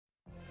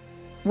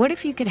What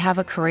if you could have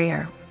a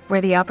career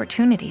where the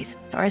opportunities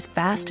are as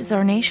vast as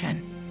our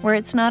nation, where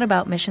it's not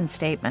about mission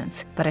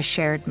statements, but a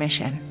shared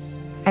mission?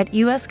 At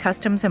U.S.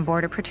 Customs and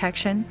Border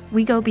Protection,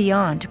 we go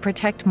beyond to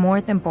protect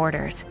more than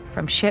borders.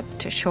 From ship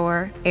to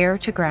shore, air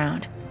to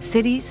ground,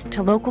 cities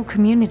to local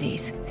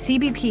communities,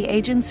 CBP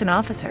agents and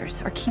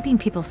officers are keeping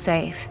people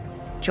safe.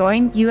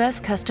 Join U.S.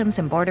 Customs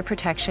and Border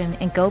Protection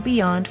and go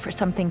beyond for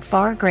something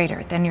far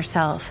greater than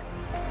yourself.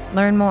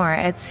 Learn more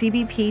at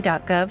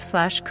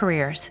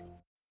cbp.gov/careers.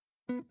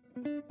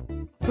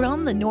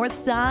 From the north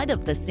side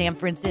of the San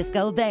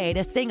Francisco Bay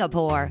to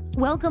Singapore,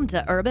 welcome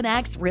to Urban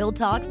X Real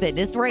Talk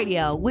Fitness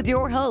Radio with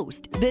your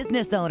host,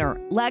 business owner,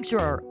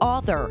 lecturer,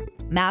 author,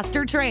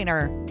 master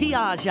trainer,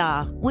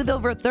 Tiaja. With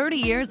over 30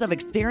 years of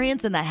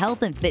experience in the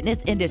health and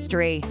fitness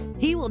industry,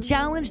 he will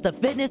challenge the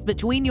fitness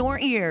between your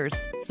ears.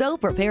 So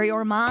prepare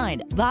your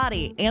mind,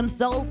 body, and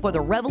soul for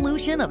the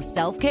revolution of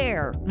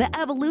self-care, the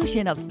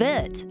evolution of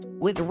fit,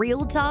 with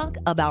real talk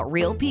about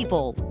real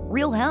people,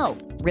 real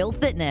health, real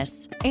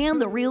fitness, and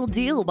the real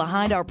deal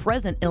behind our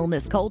present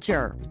illness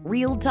culture.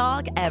 Real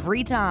talk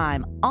every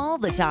time, all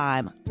the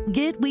time.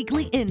 Get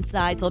weekly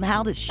insights on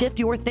how to shift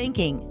your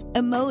thinking,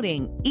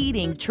 emoting,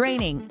 eating,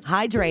 training,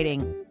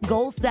 hydrating,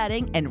 goal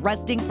setting, and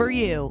resting for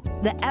you,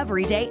 the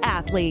everyday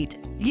athlete.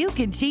 You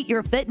can cheat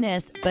your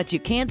fitness, but you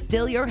can't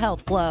steal your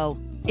health flow.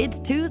 It's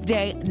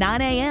Tuesday,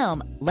 9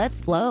 a.m.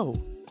 Let's flow.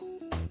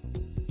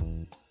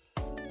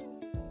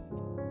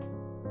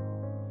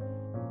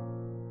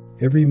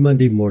 Every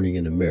Monday morning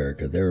in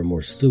America, there are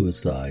more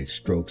suicides,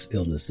 strokes,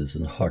 illnesses,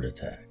 and heart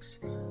attacks.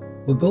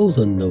 What goes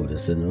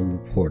unnoticed and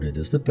unreported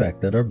is the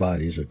fact that our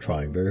bodies are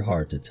trying very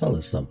hard to tell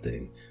us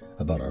something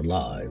about our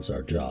lives,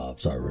 our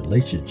jobs, our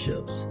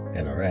relationships,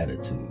 and our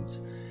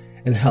attitudes,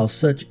 and how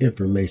such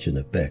information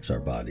affects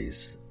our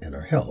bodies and our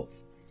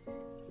health. I'm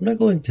not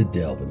going to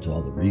delve into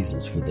all the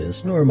reasons for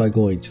this, nor am I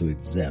going to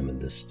examine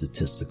the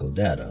statistical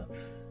data,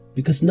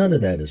 because none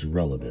of that is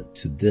relevant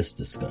to this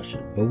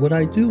discussion. But what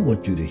I do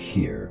want you to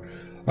hear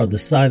are the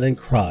silent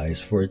cries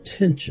for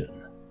attention,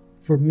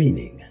 for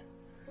meaning.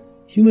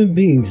 Human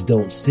beings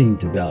don't seem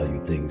to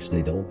value things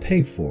they don't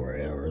pay for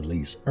or at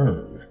least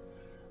earn.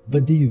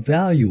 But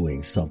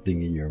devaluing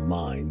something in your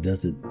mind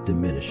doesn't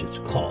diminish its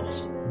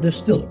cost. There's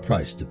still a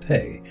price to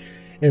pay.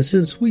 And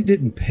since we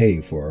didn't pay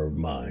for our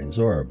minds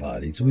or our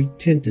bodies, we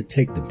tend to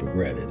take them for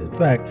granted. In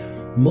fact,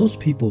 most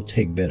people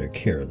take better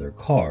care of their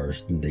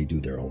cars than they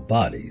do their own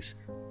bodies.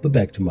 But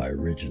back to my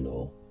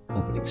original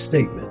opening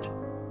statement.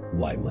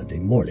 Why Monday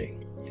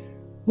morning?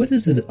 What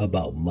is it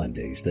about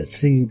Mondays that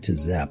seem to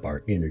zap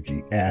our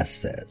energy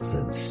assets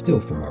and steal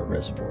from our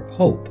reservoir of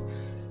hope?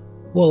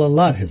 Well, a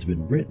lot has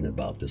been written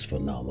about this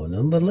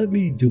phenomenon, but let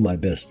me do my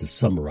best to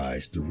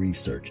summarize the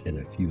research in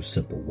a few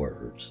simple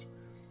words.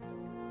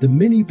 The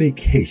mini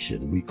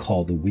vacation we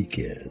call the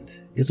weekend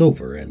is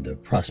over, and the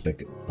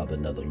prospect of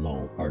another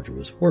long,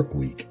 arduous work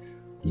week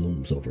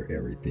looms over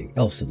everything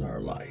else in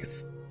our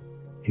life,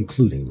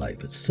 including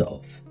life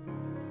itself.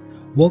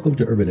 Welcome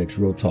to Urban X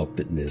Real Talk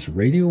Fitness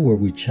Radio, where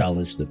we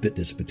challenge the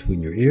fitness between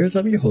your ears.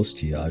 I'm your host,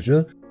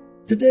 Tiaja.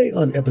 Today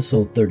on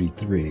episode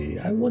 33,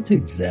 I want to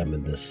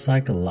examine the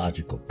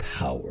psychological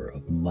power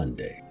of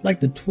Monday, like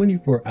the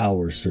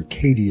 24-hour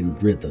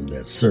circadian rhythm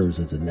that serves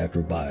as a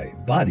natural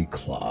body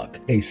clock.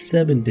 A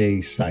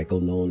 7-day cycle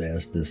known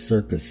as the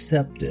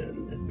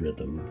circadian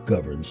rhythm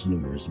governs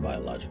numerous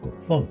biological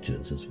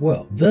functions as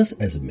well. Thus,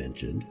 as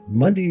mentioned,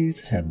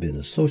 Mondays have been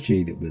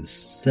associated with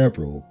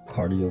several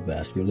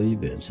cardiovascular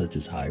events such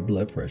as high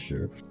blood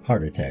pressure,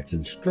 heart attacks,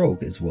 and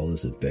stroke, as well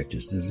as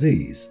infectious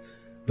disease.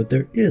 But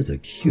there is a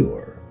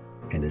cure,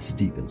 and it's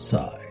deep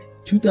inside.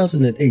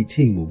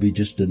 2018 will be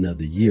just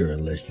another year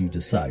unless you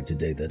decide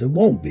today that it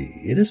won't be.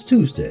 It is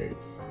Tuesday,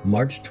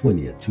 March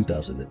 20th,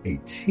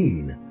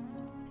 2018.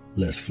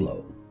 Let's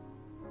flow.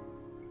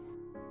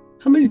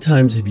 How many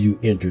times have you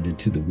entered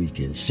into the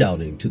weekend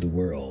shouting to the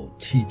world,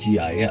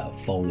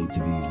 TGIF, only to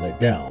be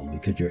let down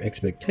because your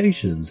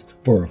expectations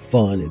for a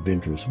fun,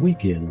 adventurous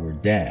weekend were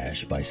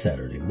dashed by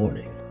Saturday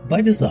morning?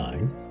 By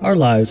design, our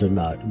lives are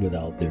not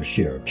without their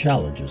share of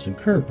challenges and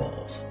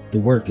curveballs. The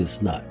work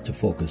is not to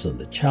focus on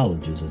the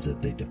challenges as if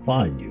they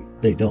define you.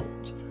 They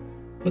don't.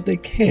 But they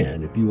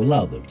can if you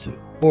allow them to.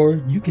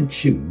 Or you can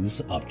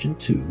choose option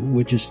 2,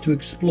 which is to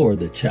explore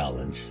the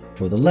challenge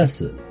for the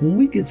lesson. When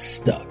we get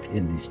stuck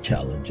in these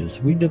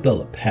challenges, we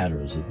develop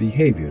patterns of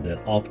behavior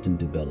that often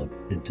develop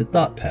into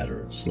thought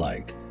patterns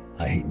like,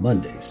 I hate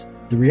Mondays.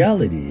 The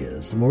reality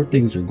is, more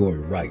things are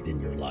going right in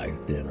your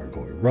life than are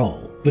going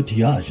wrong. But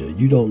Tiaja,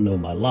 you don't know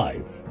my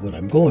life, what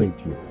I'm going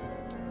through.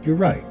 You're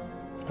right.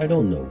 I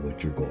don't know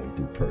what you're going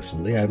through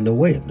personally. I have no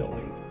way of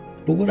knowing.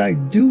 But what I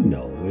do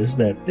know is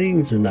that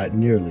things are not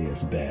nearly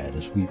as bad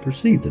as we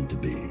perceive them to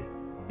be.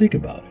 Think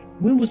about it.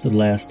 When was the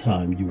last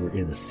time you were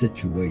in a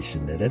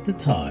situation that at the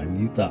time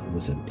you thought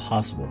was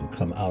impossible to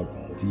come out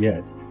of,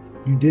 yet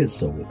you did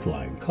so with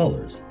flying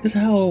colors. It's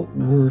how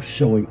we're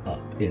showing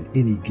up in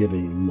any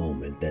given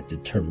moment that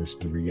determines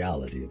the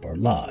reality of our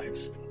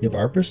lives. If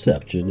our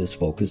perception is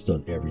focused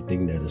on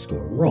everything that is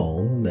going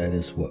wrong, that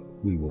is what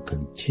we will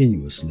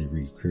continuously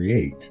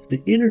recreate.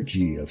 The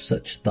energy of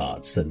such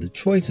thoughts and the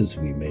choices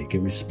we make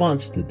in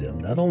response to them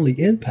not only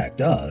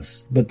impact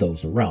us, but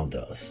those around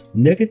us.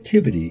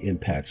 Negativity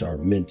impacts our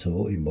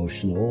mental,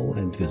 emotional,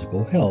 and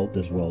physical health,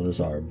 as well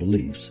as our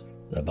beliefs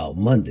about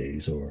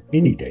Mondays, or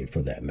any day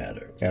for that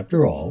matter.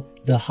 After all,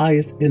 the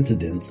highest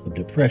incidence of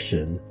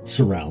depression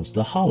surrounds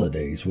the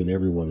holidays, when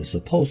everyone is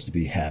supposed to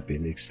be happy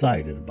and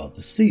excited about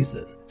the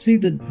season. See,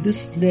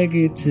 this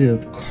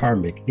negative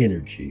karmic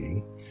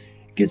energy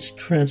gets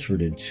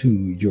transferred into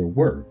your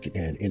work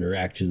and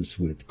interactions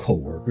with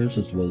coworkers,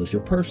 as well as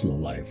your personal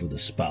life with a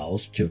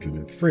spouse, children,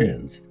 and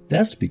friends.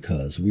 That's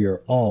because we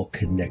are all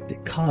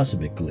connected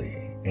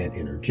cosmically and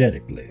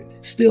energetically.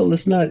 Still,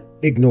 let's not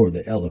ignore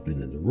the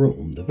elephant in the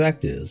room. The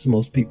fact is,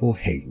 most people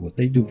hate what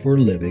they do for a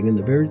living, and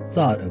the very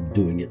thought of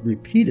doing it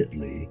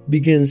repeatedly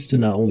begins to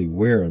not only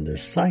wear on their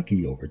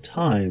psyche over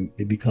time,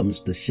 it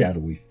becomes the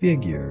shadowy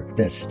figure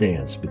that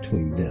stands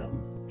between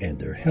them and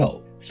their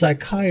health.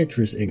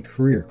 Psychiatrists and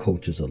career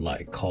coaches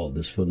alike call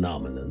this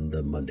phenomenon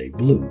the Monday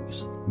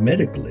blues.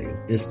 Medically,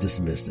 it's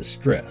dismissed as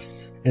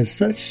stress, and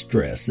such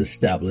stress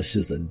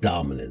establishes a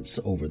dominance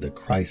over the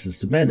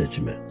crisis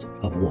management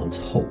of one's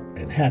hope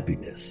and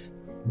happiness.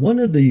 One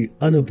of the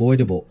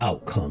unavoidable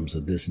outcomes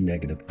of this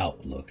negative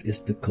outlook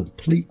is the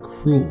complete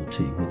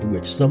cruelty with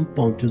which some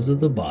functions of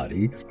the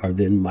body are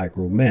then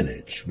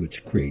micromanaged,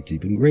 which creates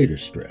even greater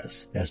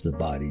stress as the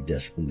body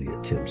desperately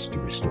attempts to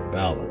restore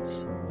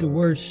balance. The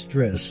word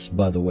stress,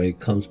 by the way,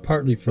 comes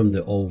partly from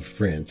the old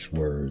French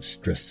word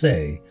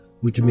stresser,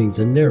 which means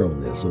a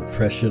narrowness,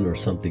 oppression, or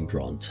something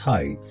drawn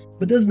tight.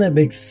 But doesn't that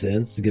make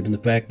sense, given the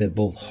fact that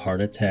both heart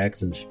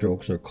attacks and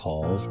strokes are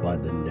caused by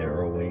the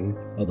narrowing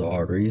of the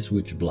arteries,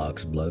 which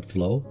blocks blood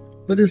flow?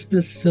 But is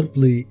this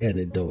simply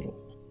anecdotal?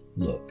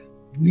 Look,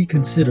 we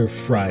consider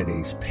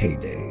Fridays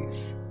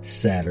paydays,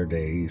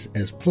 Saturdays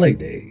as play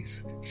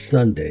days,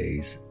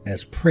 Sundays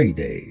as pray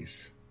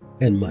days,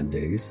 and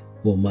Mondays,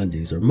 well,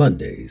 Mondays are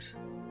Mondays,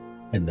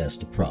 and that's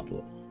the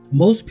problem.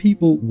 Most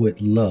people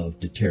would love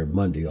to tear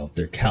Monday off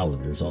their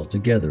calendars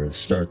altogether and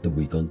start the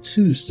week on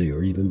Tuesday,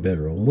 or even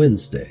better on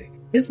Wednesday.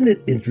 Isn't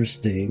it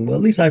interesting, well,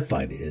 at least I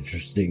find it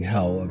interesting,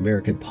 how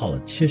American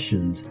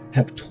politicians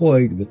have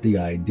toyed with the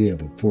idea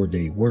of a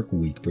 4-day work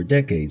week for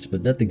decades,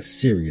 but nothing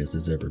serious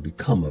has ever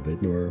become of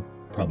it, nor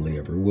probably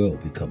ever will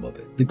become of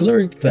it. The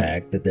glaring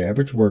fact that the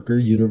average worker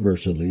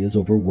universally is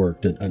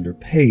overworked and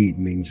underpaid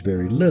means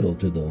very little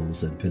to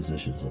those in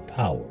positions of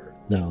power.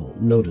 Now,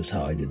 notice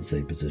how I didn't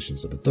say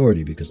positions of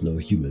authority, because no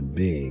human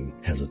being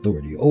has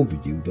authority over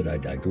you, but I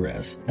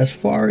digress. As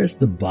far as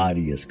the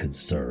body is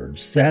concerned,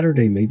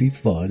 Saturday may be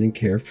fun and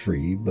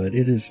carefree, but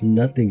it is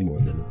nothing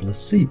more than a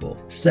placebo.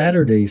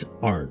 Saturdays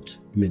aren't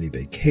mini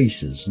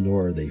vacations,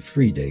 nor are they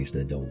free days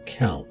that don't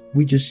count.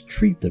 We just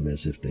treat them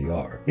as if they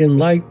are. In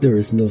life, there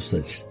is no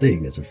such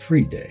thing as a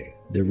free day.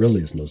 There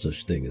really is no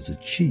such thing as a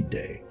cheat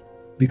day,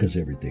 because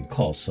everything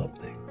costs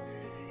something.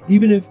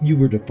 Even if you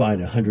were to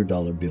find a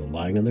 $100 bill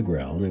lying on the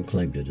ground and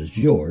claimed it as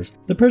yours,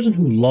 the person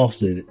who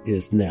lost it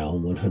is now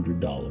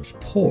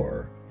 $100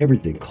 poorer.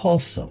 Everything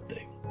costs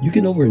something. You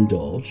can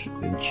overindulge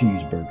in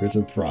cheeseburgers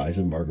and fries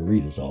and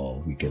margaritas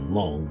all weekend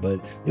long, but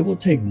it will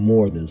take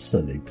more than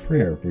Sunday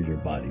prayer for your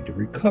body to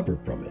recover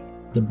from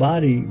it. The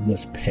body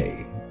must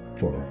pay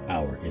for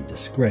our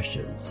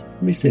indiscretions.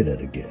 Let me say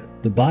that again.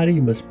 The body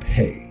must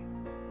pay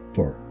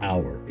for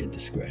our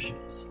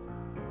indiscretions,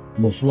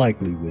 most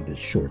likely with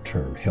its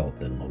short-term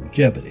health and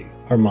longevity.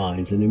 Our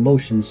minds and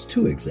emotions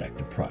too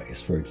exact a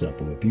price. For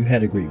example, if you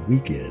had a great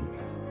weekend,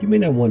 you may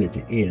not want it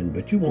to end,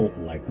 but you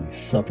won't likely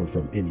suffer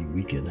from any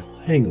weekend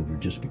hangover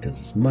just because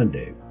it's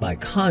Monday. By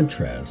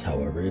contrast,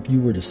 however, if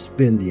you were to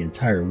spend the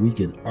entire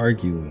weekend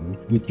arguing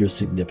with your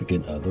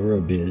significant other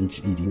or binge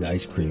eating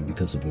ice cream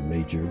because of a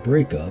major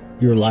breakup,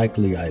 you're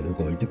likely either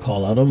going to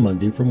call out on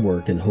Monday from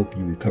work and hope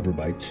you recover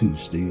by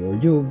Tuesday, or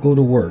you'll go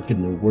to work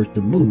in the worst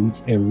of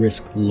moods and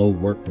risk low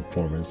work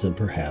performance and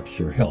perhaps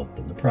your health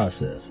in the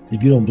process.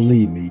 If you don't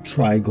believe me,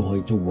 try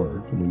going to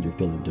work when you're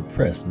feeling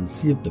depressed and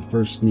see if the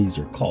first sneeze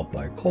or cough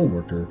by a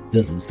coworker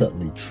doesn't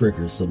suddenly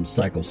trigger some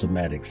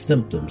psychosomatic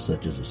symptoms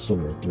such as a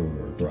sore throat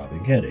or a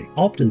throbbing headache.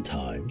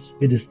 Oftentimes,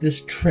 it is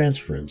this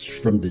transference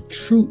from the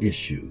true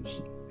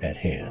issues at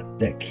hand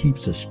that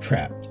keeps us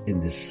trapped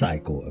in this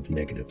cycle of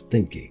negative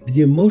thinking.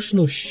 The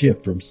emotional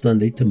shift from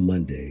Sunday to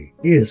Monday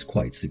is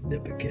quite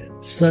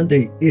significant.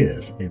 Sunday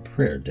is a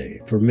prayer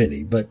day for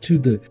many, but to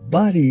the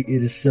body,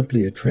 it is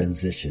simply a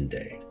transition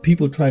day.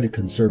 People try to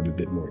conserve a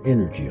bit more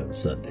energy on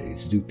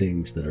Sundays, do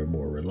things that are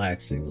more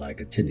relaxing,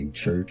 like attending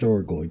church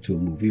or going to a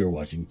movie or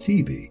watching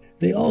TV.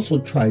 They also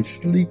try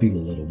sleeping a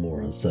little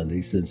more on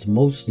Sunday, since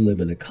most live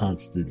in a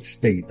constant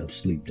state of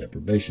sleep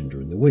deprivation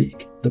during the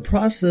week. The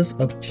process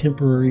of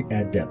temporary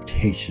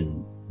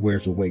adaptation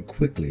wears away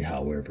quickly,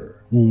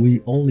 however, when we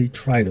only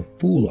try to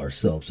fool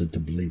ourselves into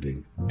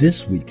believing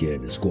this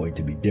weekend is going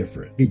to be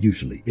different. It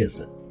usually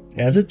isn't.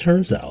 As it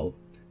turns out,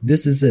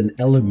 this is an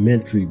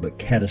elementary but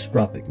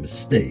catastrophic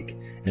mistake,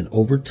 and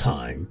over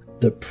time,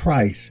 the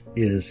price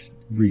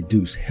is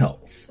reduced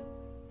health,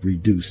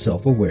 reduced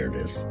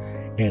self-awareness,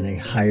 and a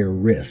higher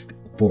risk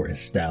for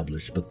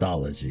established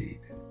pathology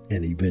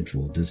and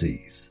eventual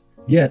disease.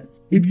 Yet,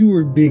 if you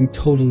were being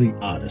totally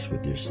honest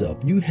with yourself,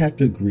 you have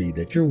to agree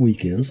that your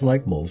weekends,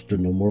 like most, are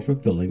no more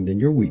fulfilling than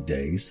your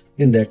weekdays,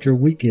 and that your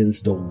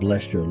weekends don't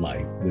bless your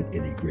life with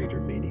any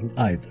greater meaning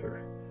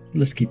either.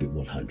 Let's keep it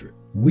 100.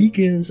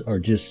 Weekends are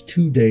just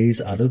 2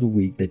 days out of the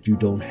week that you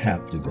don't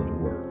have to go to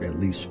work, at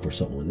least for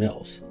someone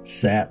else.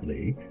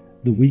 Sadly,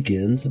 the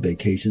weekends,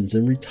 vacations,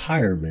 and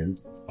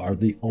retirement are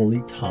the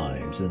only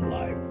times in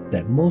life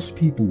that most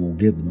people will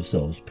give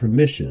themselves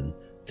permission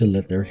to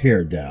let their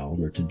hair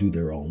down or to do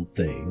their own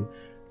thing,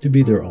 to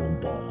be their own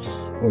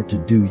boss, or to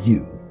do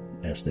you,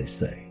 as they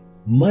say.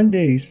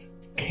 Mondays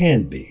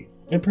can be,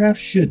 and perhaps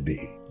should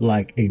be,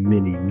 like a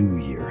mini New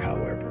Year,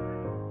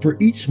 however. For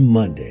each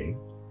Monday,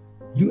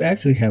 you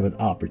actually have an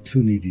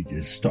opportunity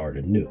to start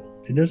anew.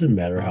 It doesn't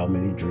matter how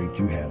many drinks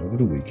you had over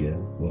the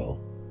weekend.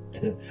 Well,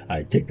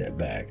 I take that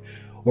back.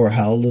 Or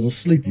how little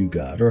sleep you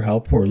got, or how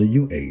poorly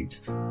you ate.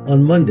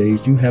 On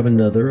Mondays, you have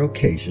another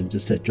occasion to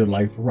set your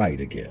life right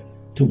again,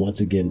 to once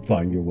again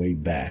find your way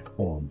back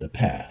on the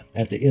path.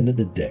 At the end of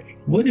the day,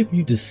 what if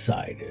you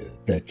decided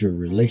that your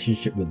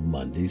relationship with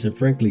Mondays, and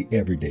frankly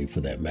every day for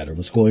that matter,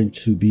 was going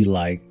to be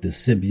like the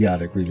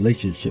symbiotic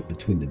relationship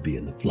between the bee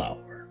and the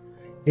flower?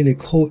 In a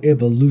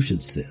coevolution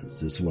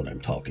sense is what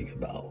I'm talking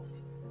about.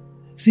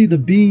 See, the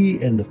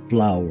bee and the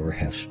flower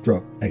have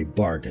struck a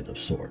bargain of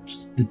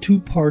sorts. The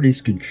two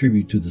parties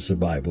contribute to the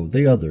survival of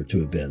the other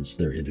to advance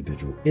their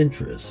individual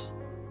interests,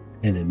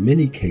 and in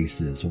many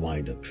cases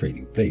wind up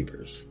trading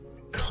favors.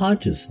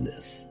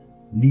 Consciousness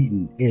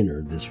needn't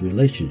enter this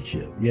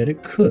relationship, yet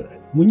it could.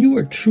 When you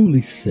are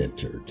truly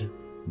centered,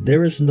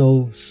 there is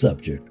no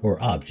subject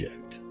or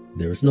object.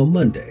 There is no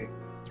Monday.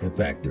 In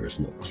fact, there is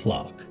no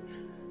clock.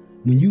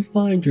 When you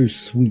find your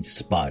sweet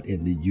spot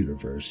in the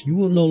universe, you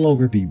will no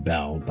longer be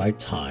bound by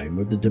time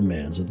or the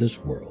demands of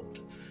this world.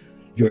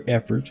 Your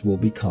efforts will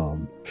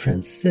become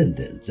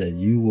transcendent,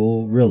 and you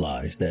will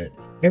realize that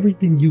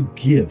everything you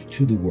give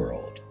to the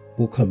world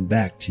will come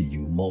back to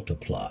you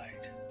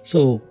multiplied.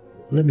 So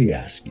let me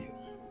ask you,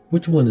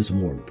 which one is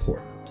more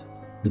important,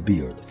 the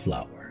bee or the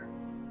flower?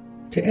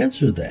 To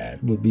answer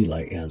that would be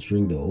like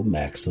answering the old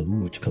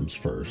maxim, which comes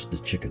first, the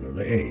chicken or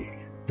the egg.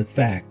 The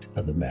fact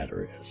of the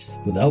matter is,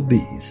 without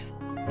bees,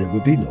 there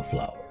would be no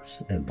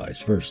flowers, and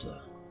vice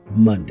versa.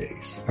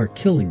 Mondays are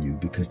killing you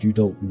because you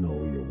don't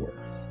know your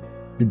worth.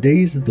 The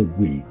days of the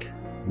week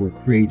were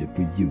created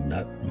for you,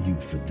 not you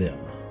for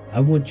them. I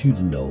want you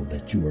to know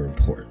that you are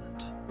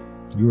important.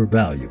 You are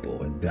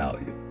valuable and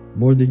valued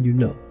more than you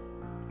know.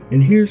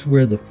 And here's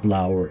where the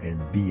flower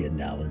and bee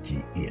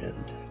analogy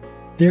end.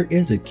 There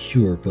is a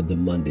cure for the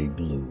Monday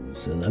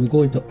blues, and I'm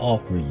going to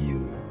offer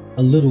you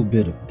a little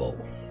bit of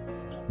both.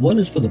 One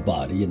is for the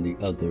body and the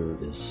other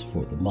is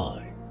for the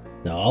mind.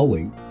 Now I'll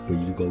wait for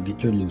you to go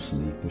get your loose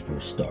leaf before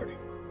starting.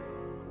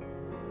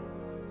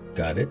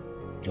 Got it?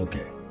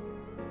 Okay.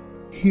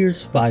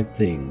 Here's 5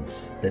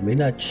 things that may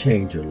not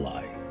change your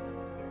life,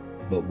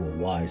 but will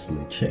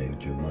wisely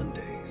change your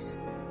Mondays.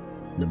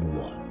 Number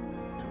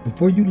 1,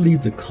 before you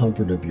leave the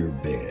comfort of your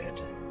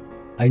bed,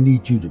 I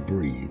need you to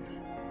breathe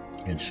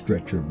and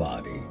stretch your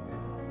body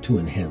to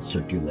enhance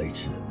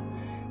circulation.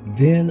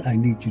 Then I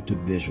need you to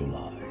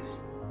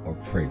visualize or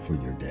pray for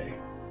your day.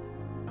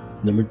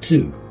 Number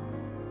 2,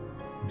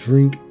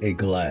 drink a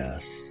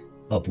glass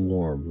of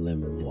warm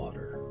lemon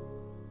water.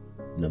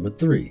 Number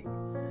 3,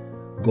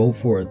 go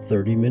for a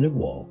 30-minute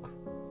walk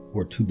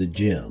or to the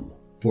gym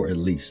for at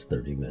least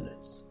 30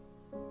 minutes.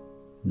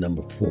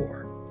 Number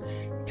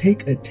 4,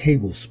 take a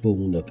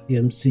tablespoon of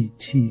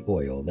MCT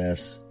oil,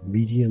 that's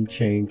medium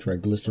chain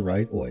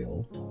triglyceride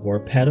oil, or a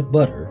pat of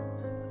butter,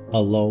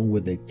 along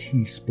with a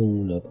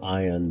teaspoon of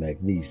iron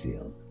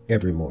magnesium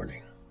every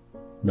morning.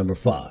 Number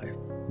 5,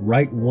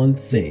 write one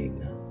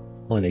thing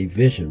on a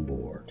vision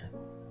board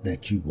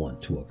that you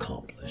want to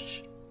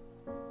accomplish,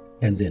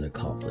 and then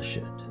accomplish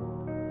it.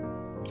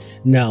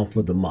 Now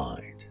for the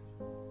mind.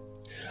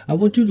 I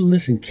want you to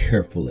listen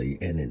carefully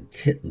and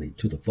intently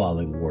to the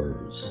following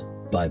words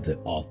by the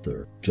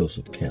author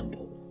Joseph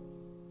Campbell.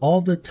 All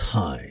the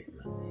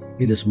time,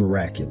 it is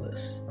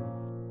miraculous.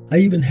 I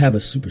even have a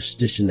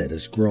superstition that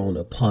has grown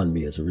upon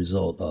me as a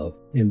result of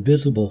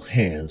invisible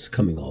hands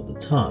coming all the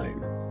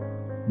time.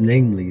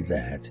 Namely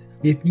that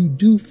if you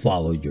do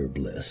follow your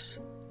bliss,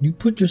 you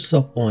put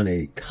yourself on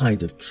a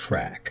kind of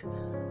track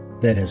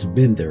that has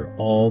been there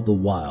all the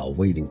while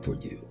waiting for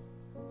you.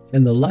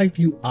 And the life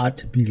you ought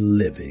to be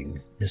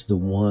living is the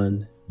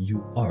one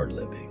you are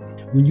living.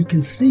 When you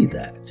can see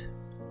that,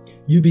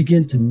 you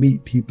begin to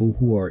meet people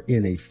who are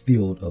in a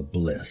field of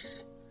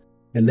bliss,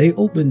 and they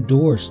open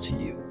doors to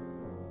you.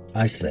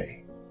 I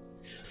say,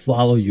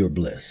 follow your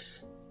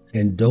bliss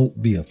and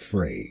don't be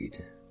afraid,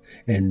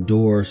 and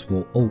doors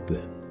will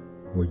open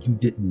where you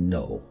didn't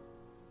know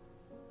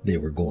they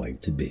were going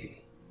to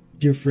be.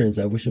 Dear friends,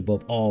 I wish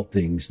above all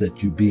things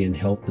that you be in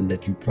health and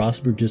that you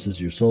prosper just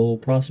as your soul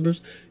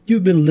prospers.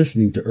 You've been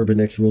listening to Urban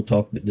X Real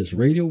Talk Fitness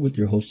Radio with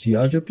your host,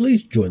 Tiaja.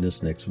 Please join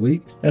us next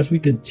week as we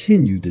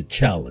continue to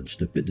challenge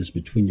the fitness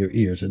between your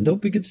ears. And don't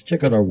forget to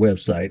check out our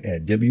website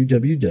at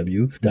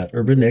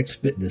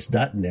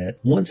www.urbanxfitness.net.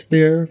 Once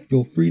there,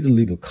 feel free to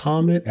leave a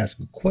comment, ask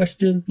a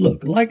question.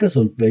 Look, like us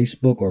on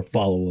Facebook or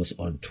follow us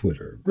on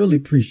Twitter. Really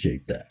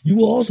appreciate that. You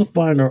will also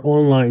find our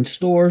online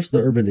stores, the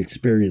Urban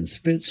Experience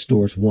Fit,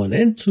 stores 1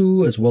 and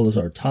 2, as well as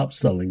our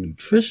top-selling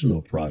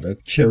nutritional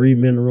product, Cherry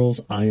Minerals,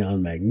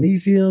 Ion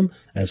Magnesium,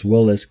 as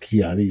well as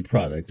Kiani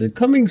products. And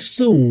coming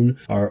soon,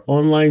 our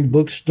online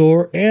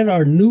bookstore and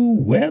our new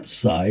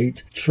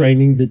website,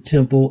 Training the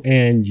Temple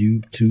and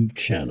YouTube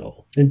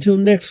channel. Until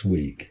next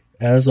week,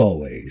 as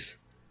always,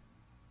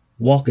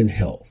 walk in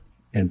health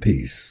and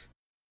peace.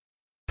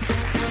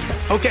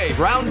 Okay,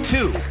 round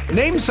 2.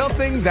 Name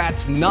something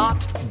that's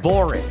not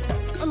boring.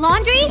 A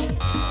laundry?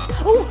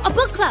 Ooh, a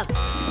book club.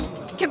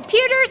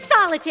 Computer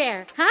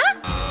solitaire, huh?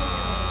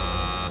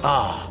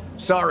 Ah,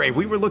 sorry,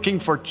 we were looking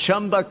for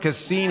Chumba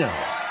Casino.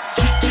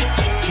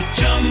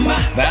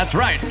 That's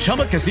right,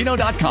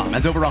 ChumbaCasino.com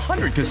has over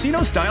 100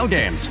 casino-style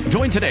games.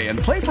 Join today and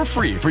play for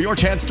free for your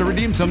chance to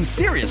redeem some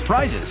serious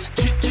prizes.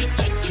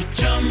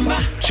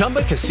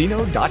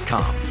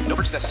 ChumbaCasino.com. No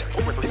purchase necessary.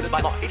 Void where prohibited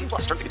by law.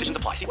 18+ terms and conditions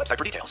apply. See website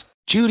for details.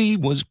 Judy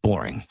was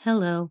boring.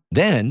 Hello.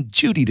 Then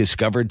Judy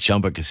discovered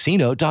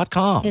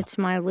ChumbaCasino.com. It's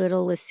my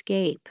little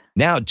escape.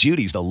 Now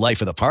Judy's the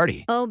life of the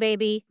party. Oh,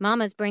 baby,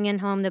 mama's bringing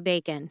home the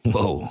bacon.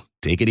 Whoa,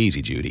 take it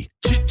easy, Judy.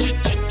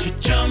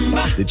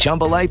 The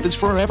Chumba life is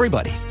for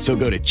everybody. So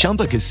go to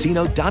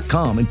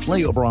ChumbaCasino.com and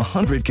play over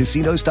 100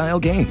 casino-style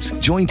games.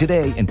 Join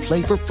today and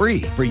play for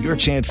free for your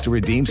chance to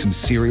redeem some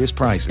serious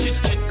prizes.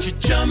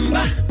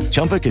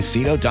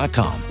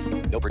 ChumbaCasino.com.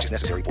 No purchase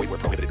necessary. Void where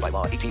prohibited by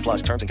law.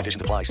 18+ terms and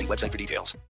conditions apply. See website for details.